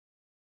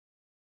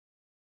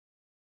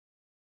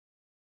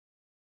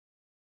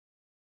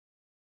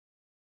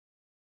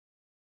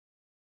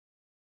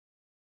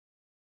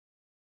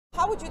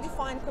how would you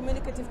define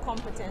communicative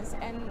competence,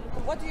 and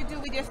what do you do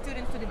with your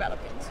students to develop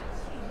it?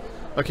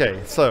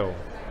 Okay, so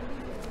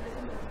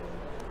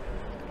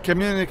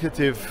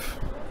communicative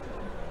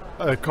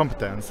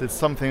competence is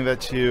something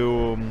that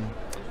you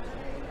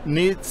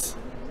need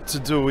to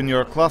do in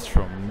your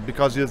classroom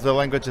because you use the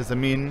language as a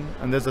mean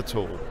and as a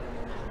tool.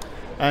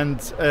 And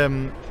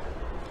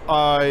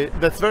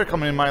that's very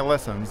common in my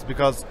lessons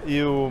because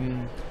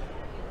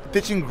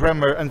teaching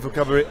grammar and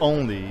vocabulary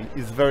only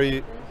is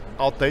very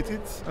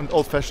outdated and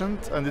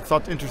old-fashioned, and it's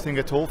not interesting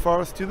at all for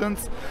our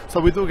students. So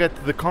we do get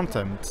the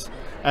content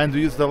and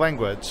we use the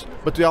language,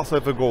 but we also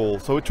have a goal.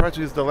 So we try to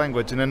use the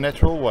language in a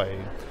natural way.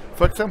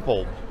 For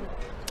example,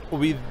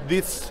 with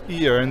this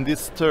year and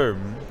this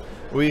term,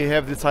 we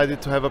have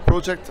decided to have a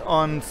project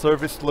on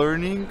service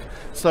learning.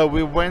 So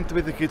we went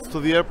with the kids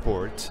to the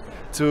airport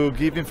to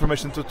give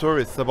information to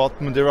tourists about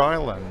Madeira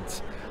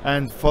Island.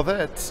 And for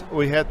that,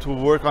 we had to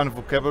work on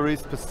vocabulary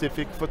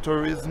specific for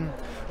tourism.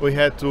 We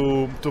had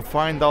to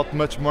find out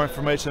much more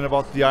information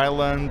about the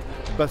island,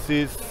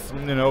 buses,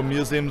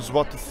 museums,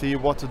 what to see,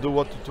 what to do,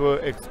 what to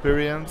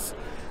experience.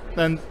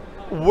 And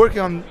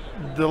working on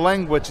the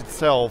language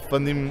itself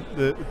and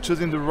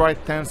choosing the right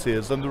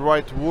tenses and the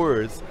right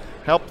words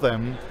help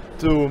them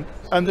to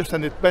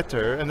understand it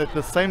better, and at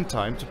the same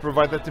time to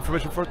provide that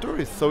information for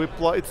tourists. So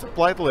it's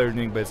applied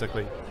learning,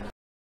 basically.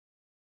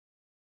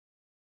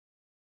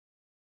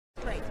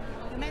 Great.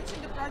 You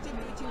mentioned the project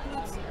which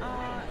includes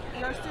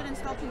your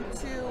students talking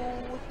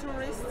to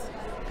tourists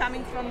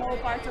coming from all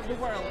parts of the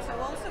world. So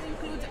also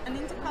includes an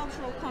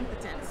intercultural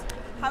competence.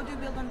 How do you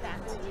build on that?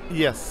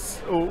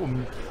 Yes,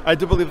 I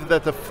do believe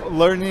that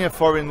learning a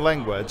foreign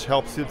language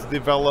helps you to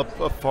develop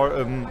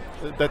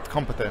that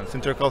competence,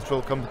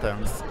 intercultural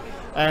competence.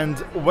 And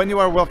when you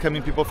are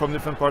welcoming people from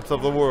different parts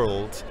of the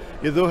world,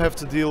 you do have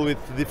to deal with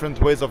different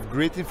ways of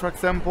greeting, for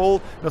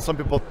example. Now, some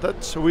people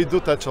touch, we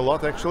do touch a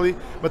lot actually,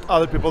 but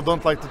other people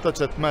don't like to touch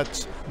that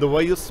much. The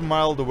way you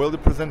smile, the way you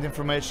present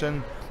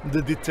information,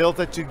 the details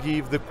that you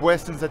give, the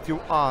questions that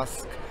you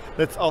ask,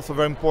 that's also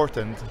very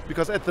important.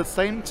 Because at the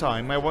same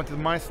time, I wanted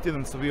my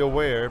students to be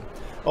aware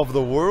of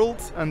the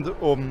world, and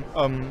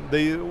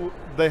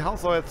they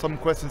also had some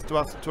questions to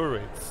ask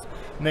tourists,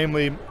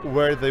 namely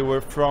where they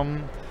were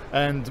from,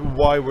 and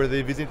why were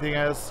they visiting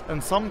us.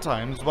 And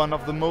sometimes one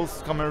of the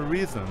most common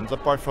reasons,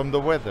 apart from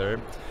the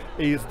weather,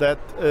 is that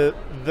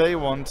they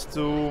want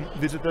to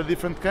visit a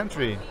different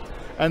country.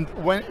 And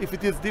if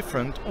it is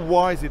different,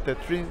 why is it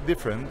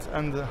different,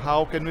 and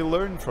how can we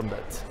learn from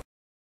that?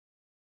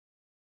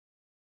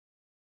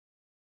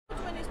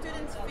 When your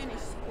students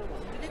finish school,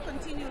 do they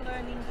continue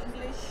learning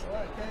English?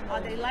 Are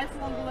they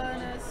lifelong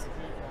learners?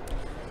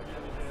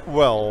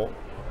 Well,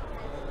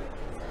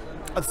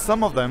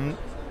 some of them,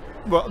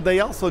 they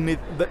also need,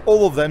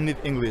 all of them need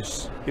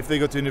English if they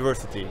go to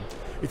university.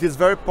 It is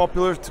very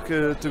popular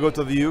to go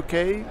to the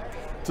UK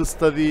to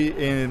study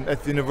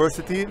at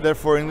university,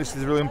 therefore English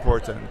is really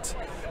important.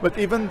 But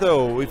even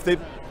though, if they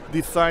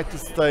decide to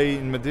stay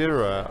in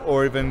Madeira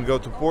or even go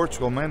to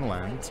Portugal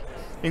mainland,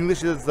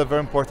 English is a very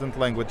important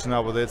language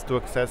nowadays to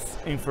access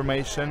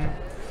information.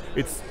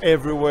 It's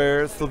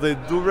everywhere, so they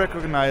do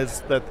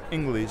recognize that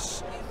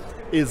English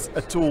is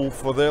a tool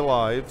for their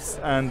lives,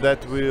 and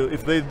that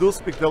if they do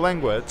speak the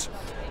language,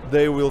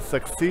 they will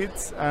succeed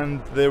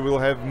and they will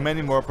have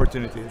many more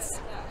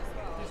opportunities.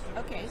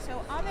 Okay,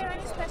 so are there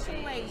any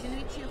special ways in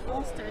which you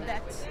foster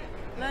that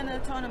learner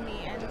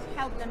autonomy and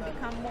help them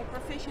become more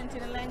proficient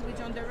in a language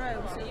on their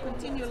own, so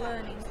continue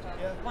learning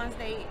once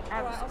they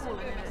are at school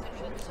and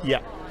everything? Yeah,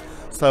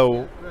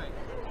 so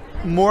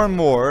more and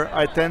more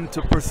I tend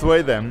to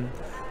persuade them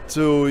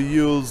to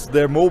use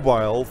their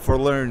mobile for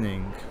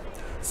learning.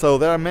 So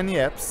there are many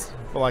apps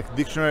like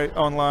Dictionary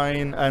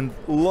Online and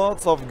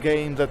lots of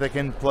games that they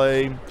can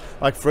play,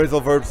 like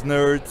Phrasal Verbs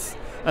Nerds,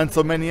 and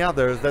so many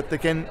others that they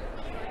can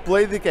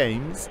play the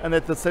games and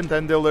at the same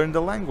time they learn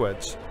the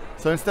language.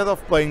 So instead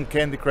of playing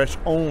Candy Crush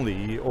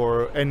only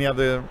or any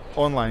other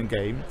online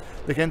game,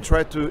 they can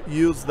try to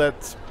use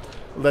that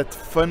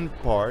fun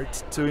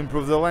part to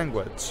improve the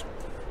language.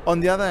 On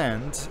the other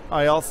hand,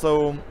 I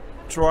also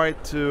try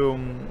to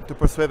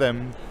persuade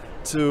them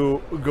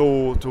to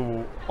go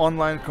to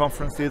online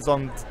conferences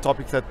on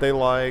topics that they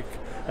like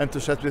and to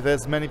chat with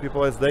as many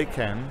people as they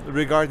can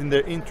regarding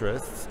their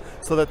interests,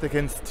 so that they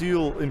can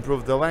still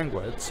improve the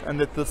language and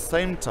at the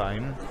same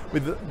time,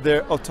 with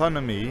their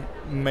autonomy,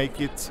 make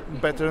it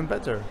better and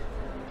better.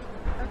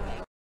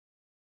 Okay.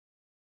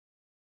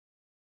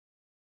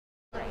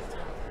 Great.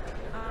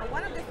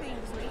 One of the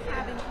things we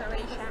have in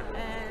Croatia,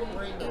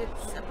 and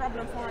it's a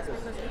problem for us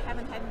because we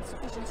haven't had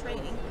sufficient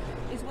training,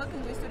 is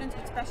working with students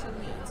with special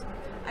needs.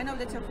 I know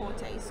that's your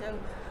forte, so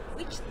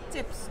which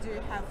tips do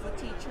you have for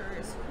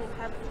teachers who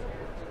have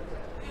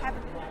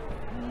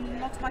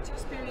not much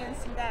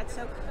experience in that?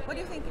 So what do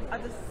you think are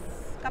the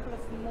couple of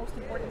most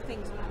important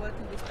things when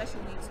working with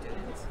special needs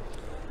students?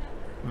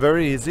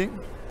 Very easy.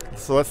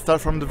 So let's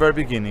start from the very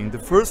beginning. The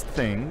first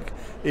thing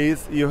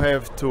is you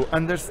have to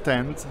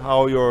understand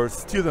how your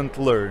student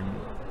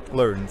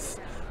learns.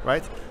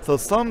 right? So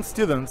some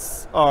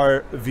students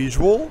are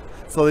visual,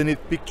 so they need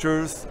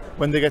pictures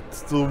when they get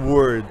to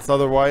words,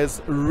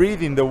 otherwise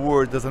reading the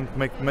word doesn't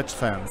make much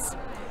sense.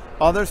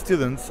 Other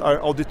students are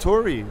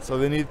auditory, so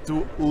they need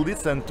to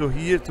listen to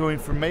hear to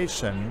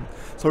information.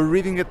 So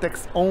reading a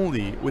text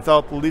only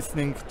without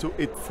listening to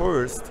it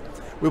first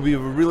will be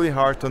really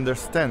hard to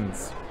understand.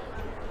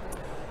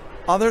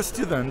 Other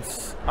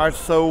students are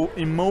so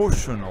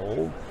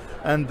emotional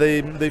and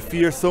they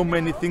fear so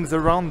many things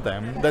around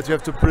them that you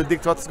have to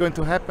predict what's going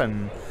to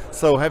happen.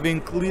 So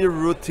having clear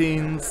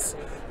routines,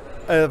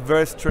 a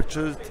very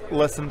structured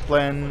lesson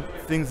plan,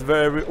 things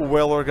very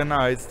well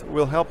organized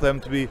will help them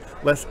to be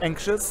less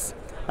anxious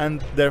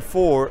and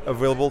therefore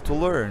available to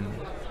learn.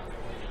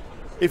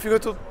 If you go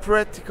to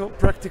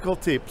practical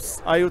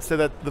tips, I would say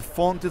that the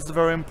font is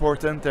very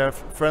important. There are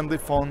friendly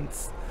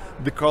fonts,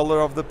 the color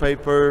of the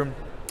paper,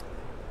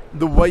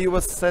 the way you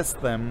assess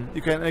them.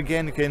 You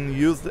can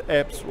use the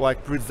apps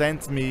like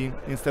Present Me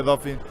instead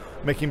of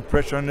making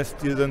pressure on a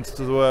student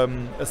to do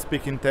a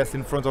speaking test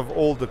in front of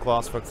all the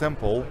class, for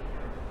example.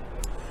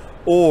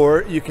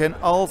 Or you can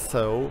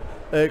also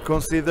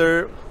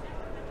consider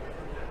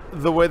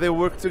the way they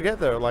work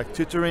together, like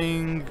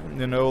tutoring,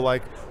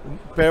 like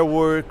pair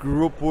work,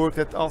 group work,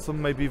 that also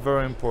may be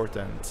very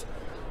important.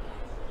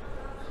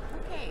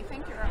 Okay,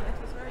 thank you, Rom.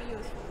 It was very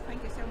useful.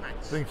 Thank you so much.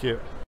 Thank you.